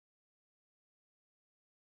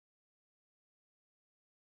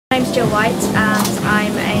is Jill White and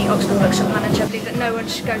I'm a Oxfam bookshop manager. I believe that no one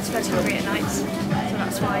should go to bed hungry at night, so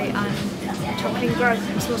that's why I'm championing growth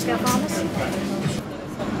for small scale farmers.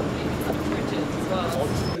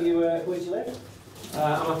 Where do you live?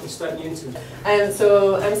 I'm up in Stoke Newington.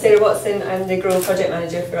 So I'm Sarah Watson, I'm the Grow project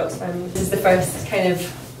manager for Oxfam. This is the first kind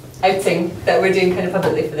of outing that we're doing kind of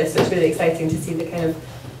publicly for this, so it's really exciting to see the kind of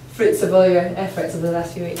fruits of all your efforts over the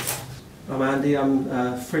last few weeks. I'm Andy, I'm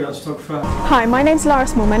a freelance photographer. Hi, my name's Lara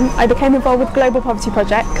Smallman. I became involved with Global Poverty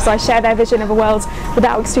Project because I share their vision of a world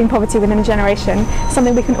without extreme poverty within a generation,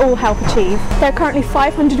 something we can all help achieve. There are currently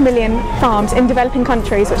 500 million farms in developing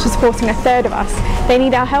countries which are supporting a third of us. They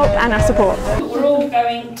need our help and our support. We're all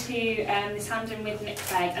going to this hand-in with Nick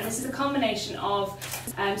Clegg, and this is a combination of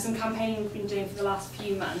some campaigning we've been doing for the last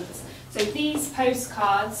few months. So these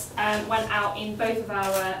postcards went out in both of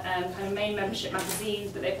our kind of main membership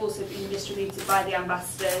magazines, but they've also been distributed by the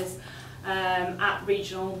ambassadors at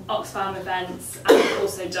regional Oxfam events, and we've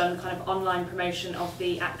also done kind of online promotion of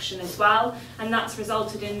the action as well. And that's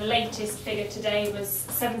resulted in the latest figure today was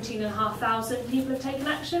 17,500 people have taken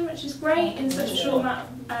action, which is great in such a short amount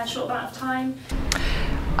of time.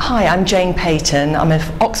 Hi, I'm Jane Payton. I'm an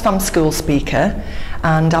Oxfam school speaker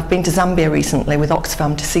and I've been to Zambia recently with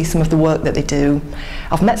Oxfam to see some of the work that they do.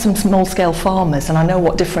 I've met some small-scale farmers and I know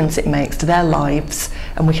what difference it makes to their lives,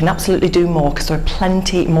 and we can absolutely do more because there are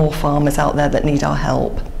plenty more farmers out there that need our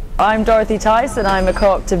help. I'm Dorothy Tice and I'm a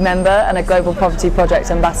Co-operative member and a Global Poverty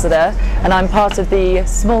Project ambassador, and I'm part of the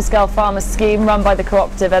Small Scale Farmers scheme run by the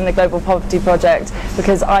Co-operative and the Global Poverty Project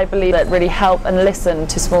because I believe that really help and listen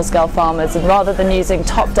to small scale farmers, and rather than using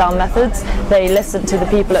top-down methods, they listen to the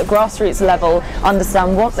people at grassroots level,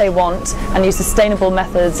 understand what they want and use sustainable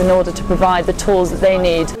methods in order to provide the tools that they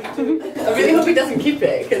need. I really hope he doesn't keep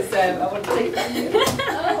it because I want to take it.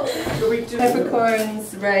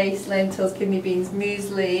 Peppercorns, rice, lentils, kidney beans,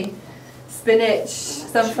 muesli, spinach,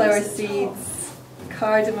 sunflower seeds,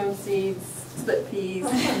 cardamom seeds, split peas,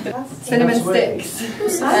 cinnamon sticks,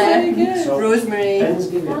 rosemary.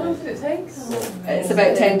 How long did it take? It's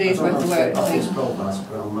about 10 days worth of work.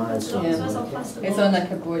 Yeah. It's on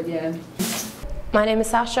like a board, yeah. My name is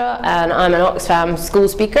Sasha and I'm an Oxfam school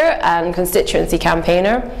speaker and constituency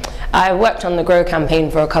campaigner. I've worked on the Grow campaign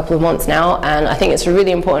for a couple of months now, and I think it's a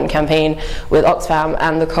really important campaign with Oxfam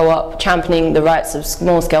and the Co-op championing the rights of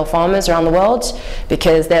small-scale farmers around the world,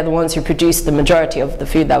 because they're the ones who produce the majority of the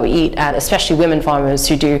food that we eat, and especially women farmers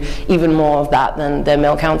who do even more of that than their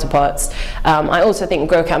male counterparts. I also think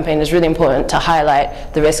Grow campaign is really important to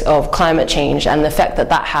highlight the risk of climate change and the effect that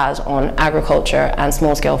that has on agriculture and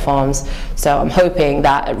small-scale farms. So I'm hoping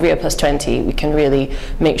that at Rio Plus 20 we can really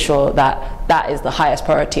make sure that that is the highest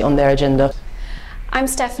priority on their agenda. I'm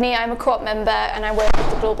Stephanie, I'm a Co-op member and I work with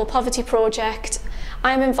the Global Poverty Project.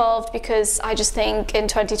 I'm involved because I just think in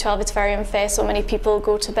 2012 it's very unfair so many people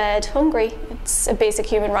go to bed hungry. It's a basic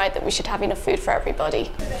human right that we should have enough food for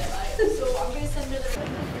everybody.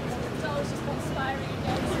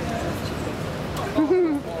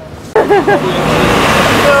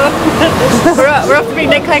 We're off to meet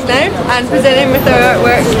Nick Clegg now and present him with our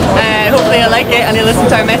artwork. Hopefully he'll like it and he'll listen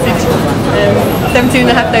to our message.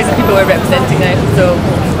 17,500 people we're representing now, so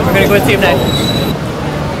we're going to go and see him now.